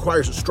seamlessly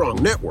requires a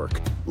strong network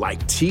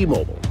like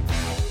T-Mobile.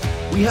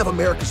 We have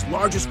America's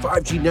largest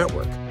 5G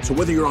network, so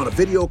whether you're on a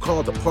video call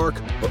at the park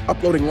or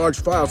uploading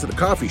large files at the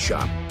coffee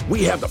shop,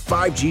 we have the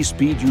 5G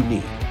speed you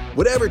need.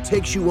 Whatever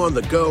takes you on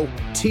the go,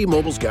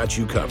 T-Mobile's got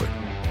you covered.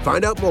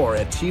 Find out more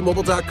at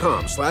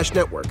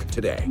T-Mobile.com/network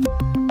today.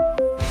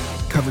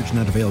 Coverage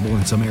not available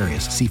in some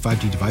areas. See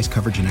 5G device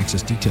coverage and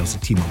access details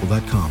at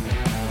T-Mobile.com.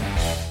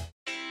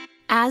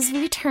 As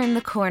we turn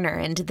the corner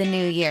into the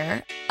new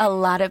year, a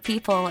lot of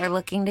people are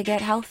looking to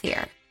get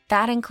healthier.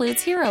 That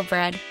includes Hero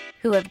Bread,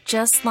 who have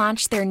just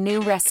launched their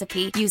new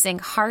recipe using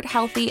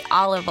heart-healthy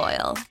olive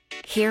oil.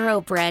 Hero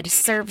Bread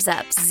serves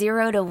up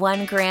 0 to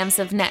 1 grams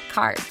of net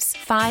carbs,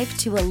 5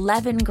 to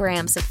 11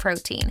 grams of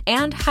protein,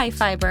 and high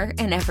fiber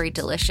in every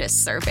delicious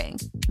serving.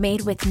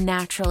 Made with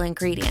natural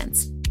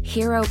ingredients,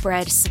 Hero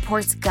Bread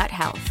supports gut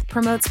health,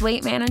 promotes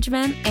weight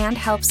management, and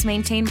helps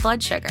maintain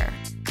blood sugar.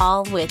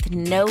 All with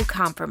no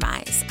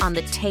compromise on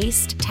the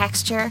taste,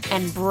 texture,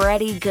 and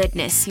bready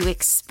goodness you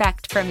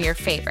expect from your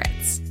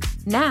favorites.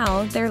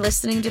 Now they're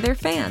listening to their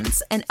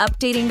fans and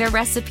updating their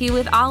recipe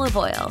with olive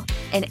oil,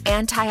 an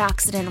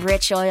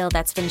antioxidant-rich oil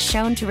that's been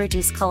shown to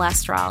reduce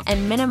cholesterol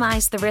and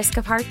minimize the risk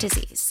of heart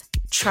disease.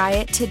 Try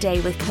it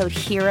today with code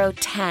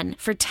HERO10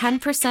 for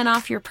 10%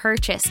 off your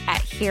purchase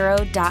at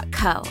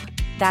hero.co.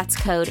 That's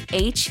code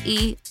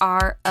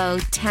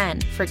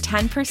HERO10 for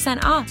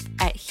 10% off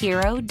at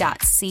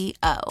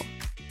hero.co.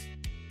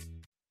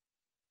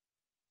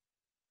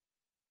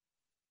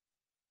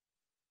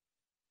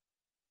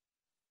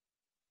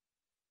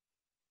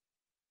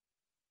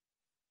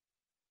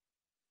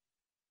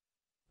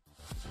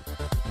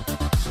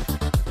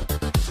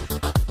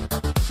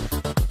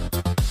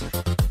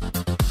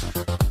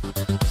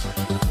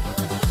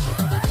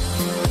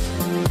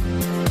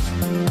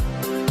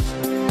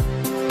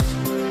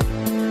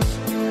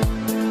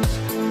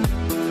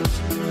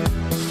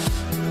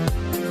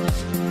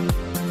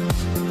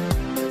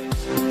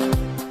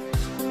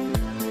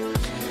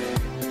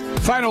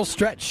 Final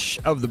stretch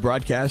of the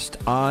broadcast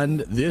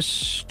on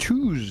this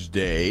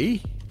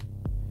Tuesday.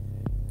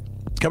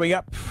 Coming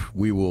up,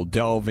 we will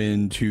delve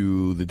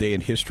into the day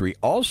in history.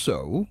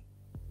 Also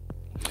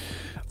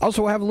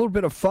have a little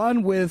bit of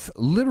fun with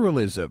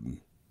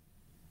literalism.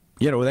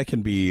 You know, that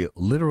can be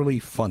literally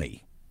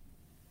funny.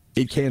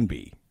 It can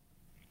be.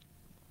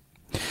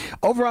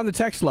 Over on the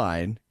text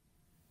line,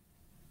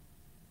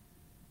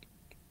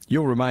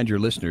 you'll remind your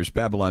listeners,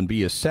 Babylon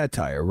Bee is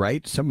satire,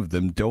 right? Some of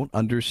them don't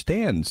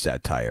understand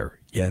satire.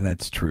 Yeah,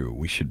 that's true.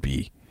 We should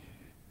be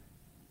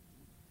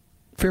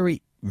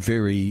very,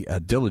 very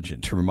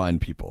diligent to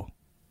remind people.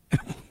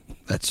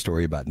 That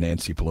story about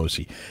Nancy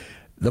Pelosi.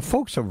 The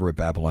folks over at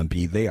Babylon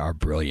Bee, they are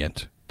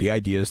brilliant. The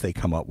ideas they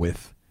come up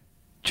with,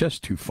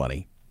 just too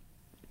funny.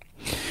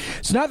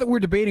 It's not that we're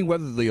debating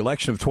whether the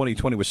election of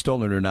 2020 was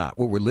stolen or not.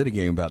 What we're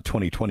litigating about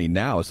 2020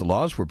 now is the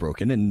laws were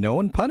broken and no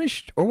one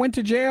punished or went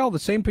to jail. The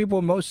same people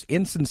in most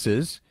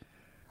instances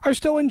are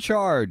still in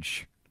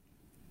charge.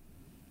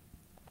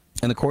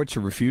 And the courts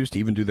have refused to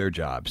even do their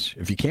jobs.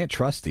 If you can't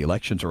trust the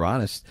elections are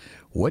honest,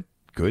 what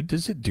good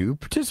does it do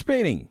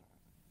participating?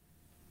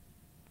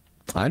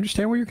 I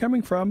understand where you're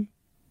coming from.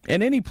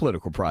 In any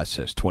political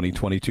process,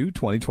 2022,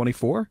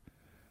 2024,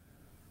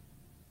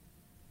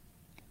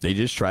 they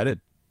just try to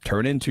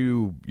turn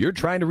into, you're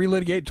trying to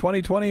relitigate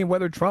 2020 and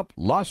whether Trump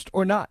lost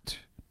or not.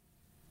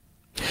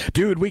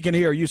 Dude, we can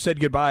hear you said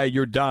goodbye,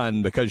 you're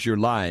done because you're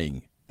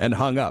lying, and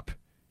hung up.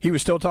 He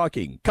was still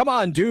talking. Come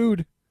on,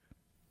 dude.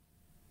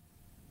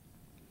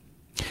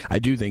 I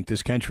do think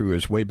this country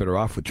is way better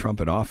off with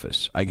Trump in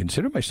office. I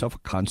consider myself a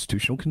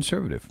constitutional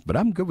conservative, but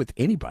I'm good with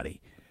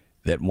anybody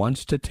that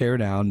wants to tear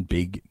down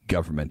big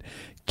government.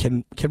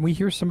 Can we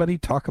hear somebody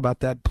talk about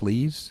that,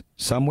 please?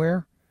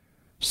 Somewhere?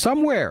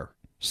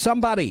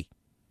 Somebody.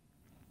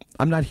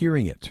 I'm not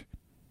hearing it.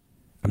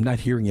 I'm not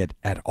hearing it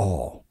at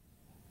all.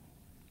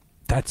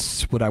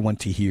 That's what I want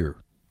to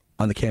hear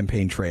on the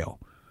campaign trail.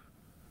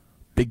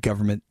 Big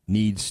government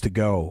needs to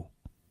go.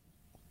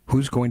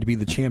 Who's going to be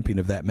the champion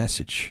of that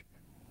message?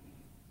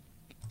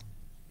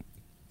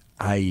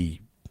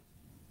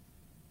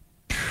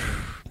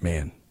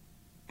 Man.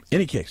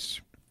 Any case,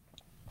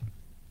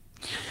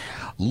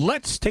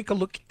 let's take a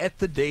look at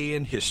the day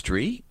in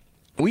history.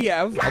 We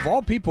have, of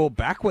all people,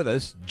 back with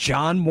us,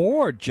 John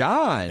Moore.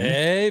 John.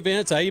 Hey,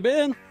 Vince. How you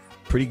been?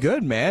 Pretty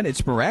good, man.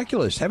 It's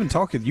miraculous. Haven't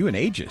talked with you in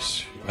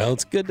ages. Well,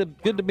 it's good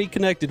to be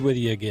connected with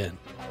you again.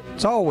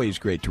 It's always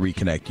great to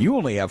reconnect. You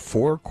only have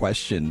 4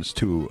 questions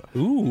to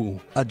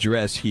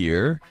address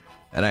here,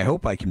 and I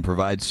hope I can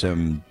provide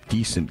some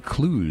decent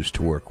clues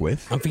to work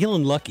with. I'm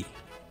feeling lucky.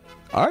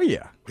 Are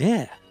you?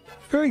 Yeah.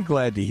 Very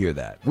glad to hear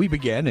that. We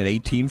began in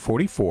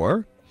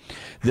 1844.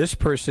 This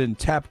person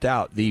tapped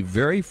out the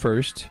very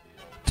first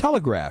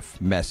telegraph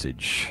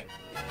message.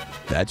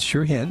 That's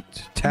your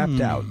hint.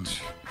 Tapped out.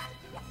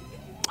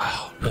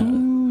 Oh,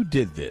 who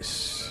did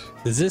this?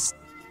 Is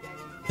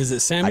it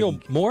Samuel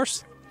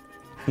Morse?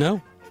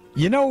 No.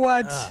 You know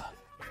what?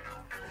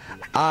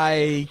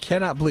 I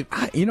cannot believe.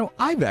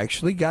 I've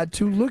actually got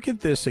to look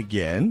at this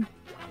again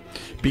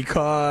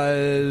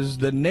because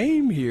the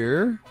name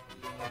here,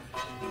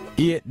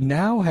 it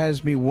now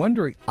has me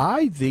wondering.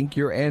 I think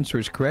your answer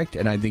is correct,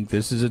 and I think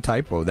this is a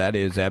typo. That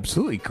is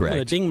absolutely correct. I'm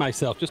going to ding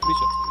myself just to be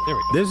sure. There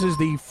we go. This is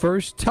the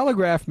first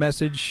telegraph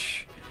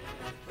message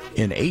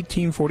in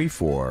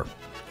 1844.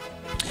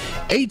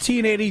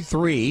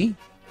 1883.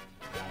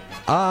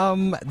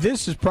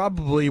 This is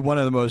probably one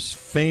of the most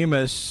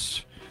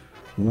famous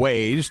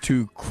ways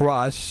to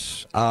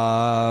cross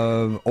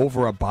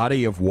over a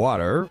body of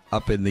water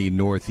up in the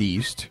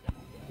Northeast.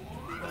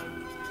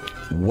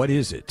 What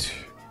is it?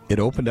 It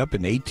opened up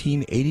in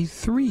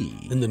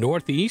 1883. In the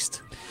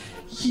Northeast?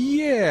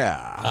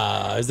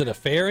 Yeah. Is it a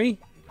ferry?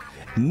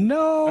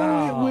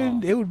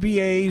 No, it would be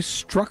a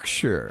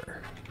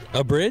structure.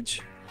 A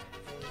bridge?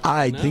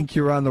 I think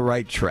you're on the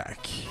right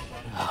track.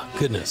 Oh,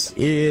 goodness.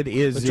 It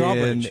is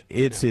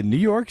in New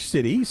York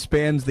City,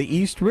 spans the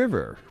East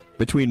River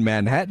between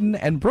Manhattan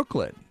and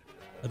Brooklyn.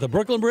 The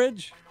Brooklyn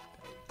Bridge?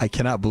 I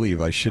cannot believe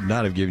I should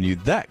not have given you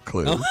that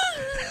clue.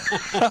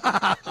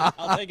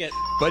 I'll take it.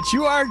 But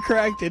you are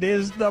correct. It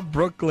is the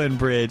Brooklyn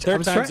Bridge.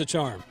 Third time's a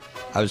charm.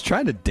 I was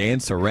trying to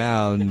dance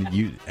around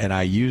you, and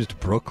I used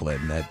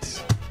Brooklyn.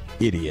 That's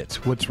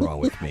idiots. What's wrong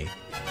with me?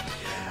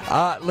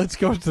 Let's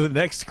go to the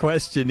next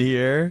question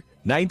here.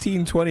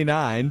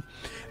 1929.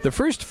 The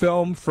first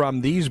film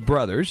from these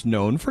brothers,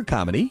 known for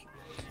comedy,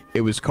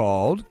 it was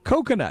called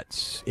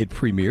Coconuts. It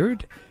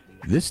premiered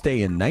this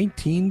day in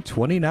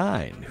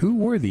 1929. Who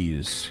were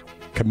these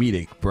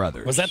comedic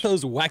brothers? Was that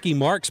those Wacky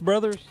Marx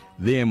brothers?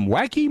 Them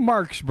Wacky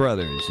Marx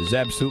brothers is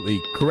absolutely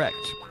correct.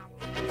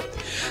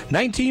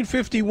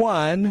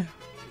 1951,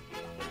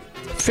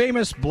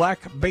 famous black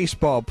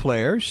baseball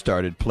player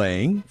started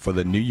playing for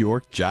the New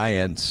York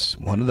Giants,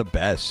 one of the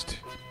best.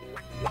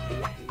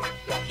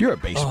 You're a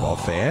baseball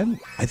fan.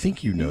 I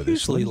think you know this. I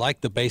usually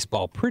like the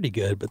baseball pretty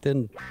good, but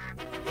then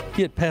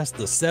get past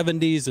the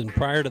 70s and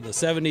prior to the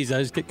 70s,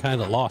 I just get kind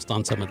of lost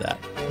on some of that.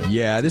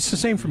 Yeah, this is the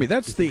same for me.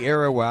 That's the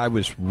era where I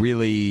was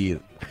really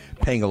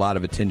paying a lot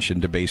of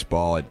attention to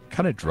baseball. It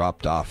kind of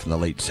dropped off in the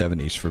late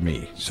 70s for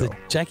me. So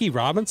Jackie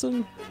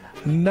Robinson?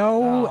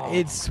 No,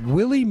 it's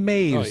Willie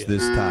Mays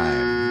this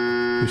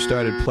time, who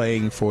started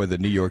playing for the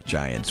New York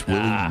Giants.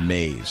 Willie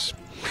Mays.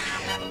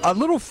 A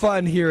little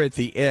fun here at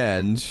the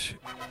end.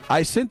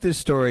 I sent this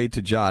story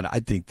to John. I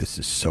think this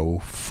is so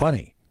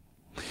funny.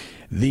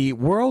 The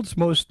world's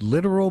most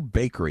literal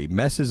bakery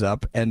messes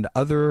up and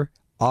other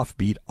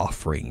offbeat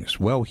offerings.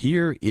 Well,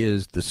 here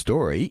is the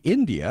story.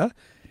 India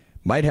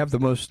might have the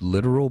most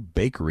literal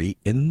bakery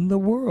in the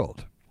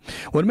world.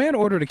 When a man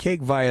ordered a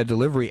cake via a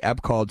delivery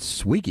app called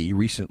Swiggy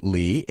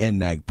recently in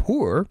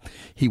Nagpur,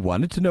 he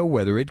wanted to know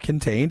whether it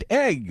contained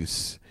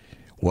eggs.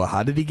 Well,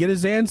 how did he get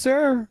his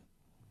answer?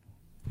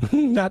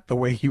 Not the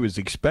way he was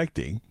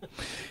expecting.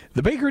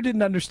 The baker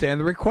didn't understand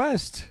the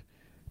request.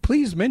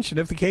 Please mention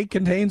if the cake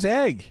contains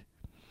egg.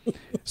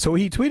 So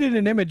he tweeted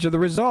an image of the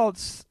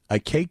results, a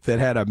cake that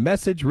had a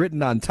message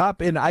written on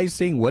top in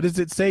icing. What does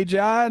it say,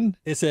 John?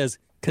 It says,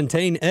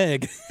 contain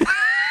egg.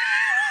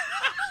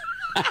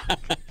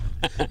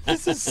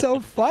 This is so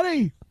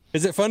funny.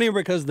 Is it funnier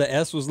because the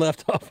S was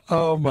left off?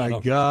 Oh, my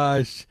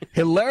gosh.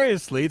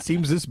 Hilariously, it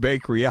seems this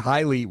bakery, a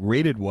highly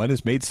rated one,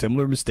 has made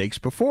similar mistakes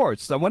before.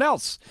 Someone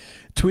else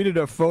tweeted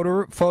a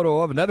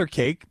photo of another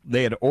cake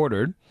they had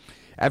ordered.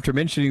 After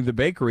mentioning the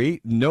bakery,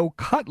 no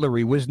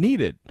cutlery was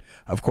needed.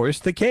 Of course,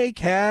 the cake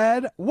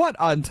had what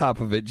on top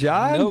of it,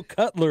 John? No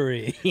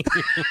cutlery.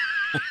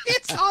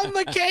 It's on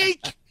the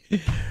cake.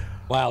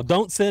 Wow,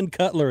 don't send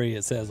cutlery,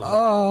 it says on it.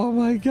 Oh,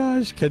 my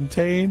gosh.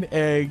 Contain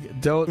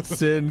egg, don't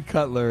send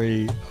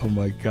cutlery. Oh,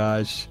 my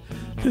gosh.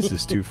 This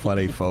is too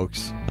funny,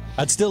 folks.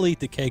 I'd still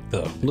eat the cake,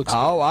 though. Looks good.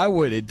 I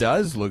would. It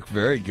does look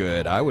very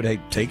good. I would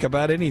take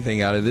about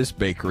anything out of this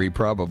bakery,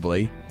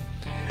 probably.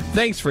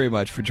 Thanks very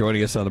much for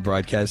joining us on the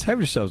broadcast. Have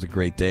yourselves a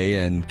great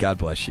day, and God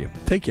bless you.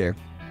 Take care.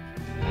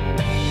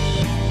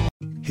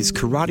 His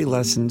karate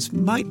lessons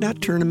might not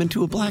turn him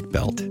into a black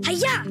belt.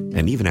 Hi-ya!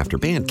 And even after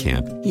band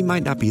camp, he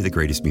might not be the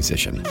greatest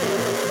musician.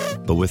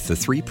 But with the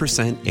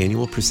 3%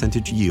 annual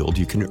percentage yield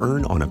you can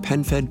earn on a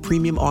PenFed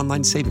premium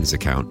online savings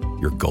account,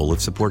 your goal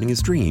of supporting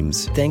his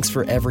dreams... Thanks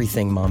for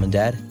everything, Mom and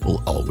Dad.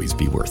 ...will always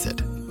be worth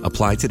it.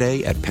 Apply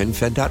today at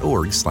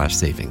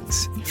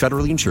PenFed.org/savings.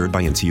 Federally insured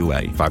by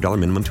NCUA. $5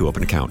 minimum to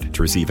open account.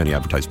 To receive any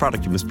advertised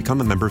product, you must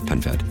become a member of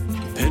PenFed.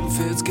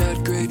 PenFed's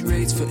got great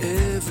rates for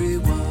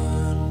everyone.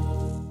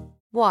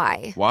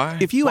 Why?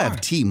 If you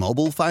have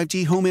T-Mobile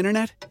 5G home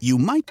internet, you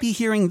might be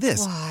hearing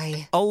this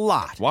Why? a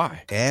lot.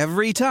 Why?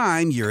 Every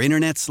time your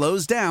internet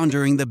slows down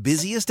during the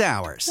busiest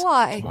hours.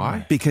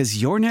 Why?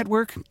 Because your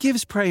network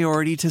gives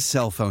priority to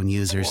cell phone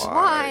users.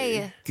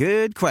 Why?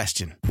 Good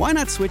question. Why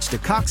not switch to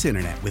Cox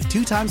Internet with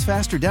 2 times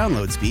faster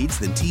download speeds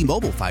than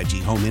T-Mobile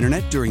 5G home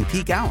internet during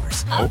peak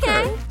hours?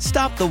 Okay.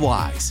 Stop the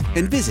whys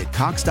and visit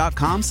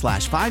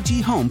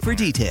Cox.com/5G home for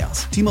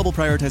details. T-Mobile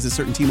prioritizes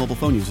certain T-Mobile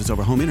phone users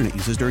over home internet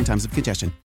users during times of congestion.